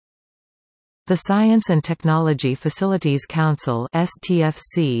The Science and Technology Facilities Council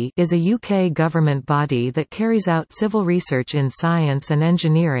 (STFC) is a UK government body that carries out civil research in science and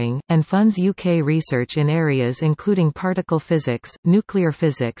engineering, and funds UK research in areas including particle physics, nuclear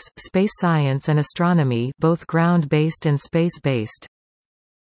physics, space science and astronomy, both ground-based and space-based.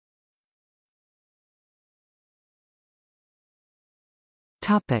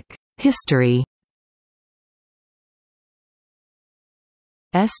 History.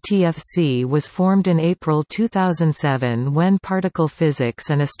 STFC was formed in April 2007 when Particle Physics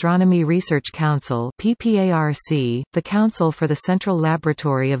and Astronomy Research Council (PPARC), the Council for the Central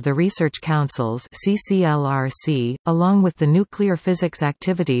Laboratory of the Research Councils (CCLRC), along with the Nuclear Physics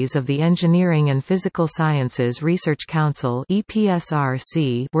Activities of the Engineering and Physical Sciences Research Council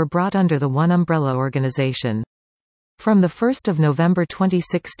 (EPSRC), were brought under the one umbrella organization. From 1 November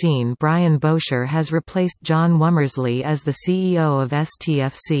 2016, Brian Bosher has replaced John Womersley as the CEO of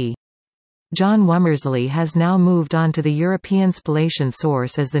STFC. John Womersley has now moved on to the European Spallation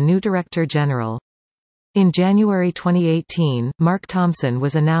Source as the new Director General. In January 2018, Mark Thompson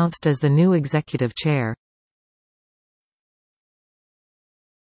was announced as the new Executive Chair.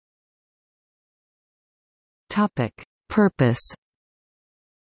 Purpose.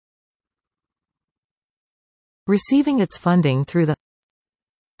 Receiving its funding through the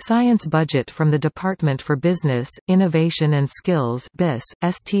Science Budget from the Department for Business, Innovation and Skills (BIS),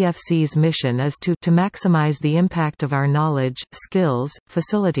 STFC's mission is to maximize the impact of our knowledge, skills,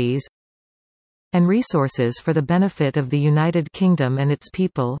 facilities, and resources for the benefit of the United Kingdom and its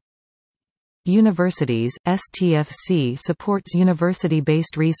people. Universities. STFC supports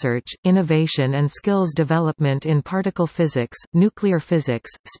university-based research, innovation and skills development in particle physics, nuclear physics,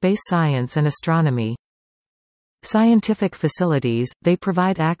 space science and astronomy. Scientific facilities. They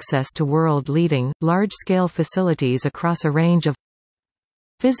provide access to world-leading, large-scale facilities across a range of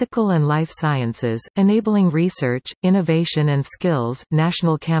physical and life sciences, enabling research, innovation and skills.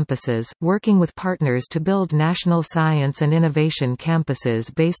 National campuses, working with partners to build national science and innovation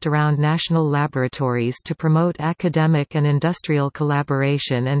campuses based around national laboratories to promote academic and industrial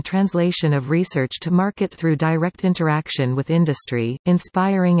collaboration and translation of research to market through direct interaction with industry.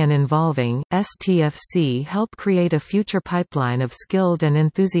 Inspiring and involving. STFC help create a future pipeline of skilled and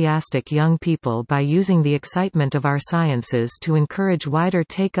enthusiastic young people by using the excitement of our sciences to encourage wider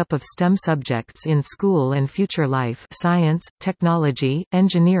take-up of STEM subjects in school and future life: science, technology,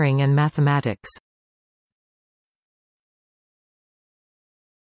 engineering and mathematics.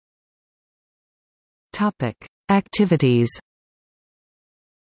 Activities.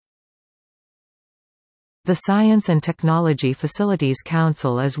 The Science and Technology Facilities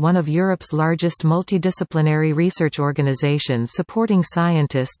Council is one of Europe's largest multidisciplinary research organizations supporting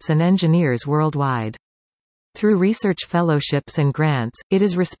scientists and engineers worldwide. Through research fellowships and grants, it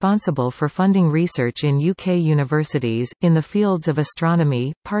is responsible for funding research in UK universities, in the fields of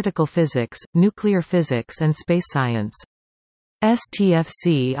astronomy, particle physics, nuclear physics and space science.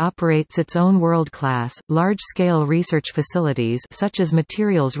 STFC operates its own world-class, large-scale research facilities such as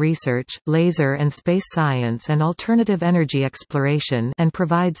materials research, laser and space science and alternative energy exploration, and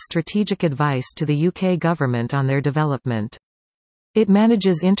provides strategic advice to the UK government on their development. It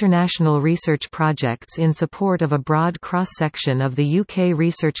manages international research projects in support of a broad cross-section of the UK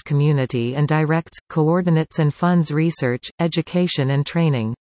research community and directs, coordinates and funds research, education and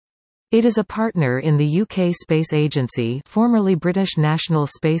training. It is a partner in the UK Space Agency, formerly British National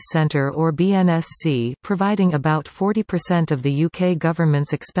Space Centre or BNSC, providing about 40% of the UK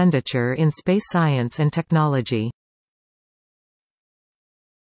government's expenditure in space science and technology.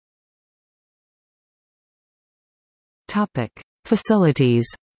 Facilities.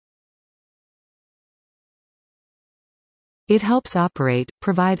 It helps operate,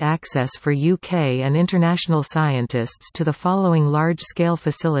 provide access for UK and international scientists to the following large-scale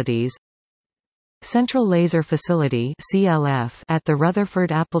facilities: Central Laser Facility (CLF) at the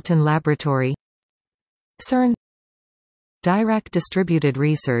Rutherford Appleton Laboratory, CERN, Dirac Distributed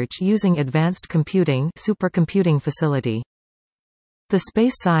Research using Advanced Computing supercomputing facility, the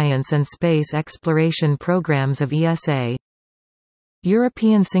Space Science and Space Exploration Programs of ESA,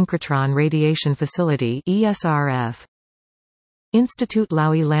 European Synchrotron Radiation Facility (ESRF), Institut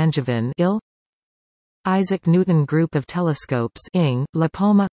Laue-Langevin (IL), Isaac Newton Group of Telescopes (ING), La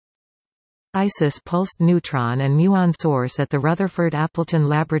Palma, ISIS Pulsed Neutron and Muon Source at the Rutherford Appleton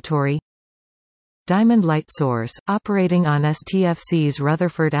Laboratory, Diamond Light Source, operating on STFC's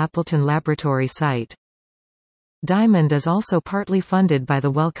Rutherford Appleton Laboratory site. Diamond is also partly funded by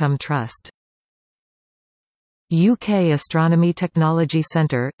the Wellcome Trust. UK Astronomy Technology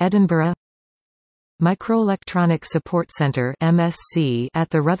Centre, Edinburgh, Microelectronic Support Center (MSC)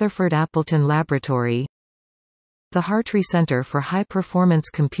 at the Rutherford Appleton Laboratory, the Hartree Center for High Performance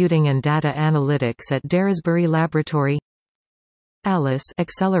Computing and Data Analytics at Daresbury Laboratory, Alice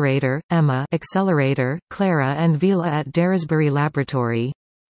Accelerator, Emma Accelerator, Clara and Vila at Daresbury Laboratory,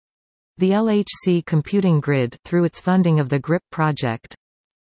 the LHC Computing Grid through its funding of the GRIP project,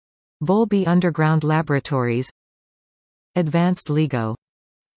 Bowlby Underground Laboratories, Advanced LIGO.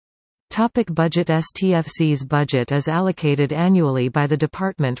 Topic budget. STFC's budget is allocated annually by the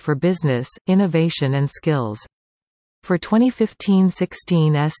Department for Business, Innovation and Skills. For 2015-16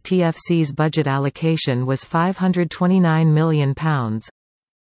 STFC's budget allocation was £529 million.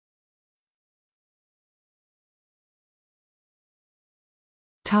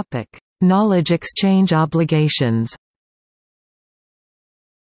 Topic: Knowledge exchange obligations.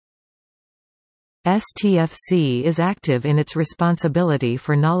 STFC is active in its responsibility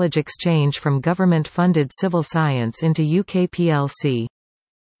for knowledge exchange from government-funded civil science into UK plc.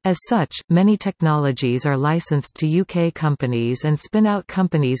 As such, many technologies are licensed to UK companies and spin-out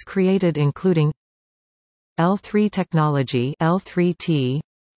companies created including L3 Technology (L3T),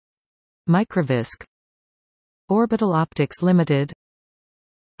 Microvisc, Orbital Optics Limited,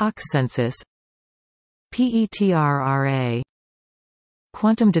 Oxcensus, PETRRA,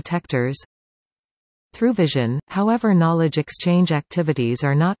 Quantum Detectors, ThruVision. However, knowledge exchange activities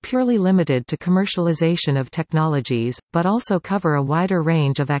are not purely limited to commercialization of technologies, but also cover a wider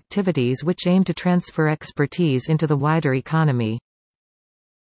range of activities which aim to transfer expertise into the wider economy.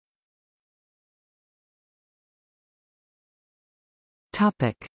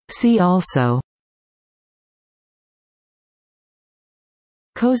 See also: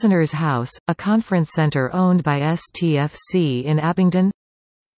 Cozener's House, a conference centre owned by STFC in Abingdon,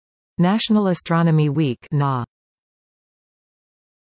 National Astronomy Week (NA).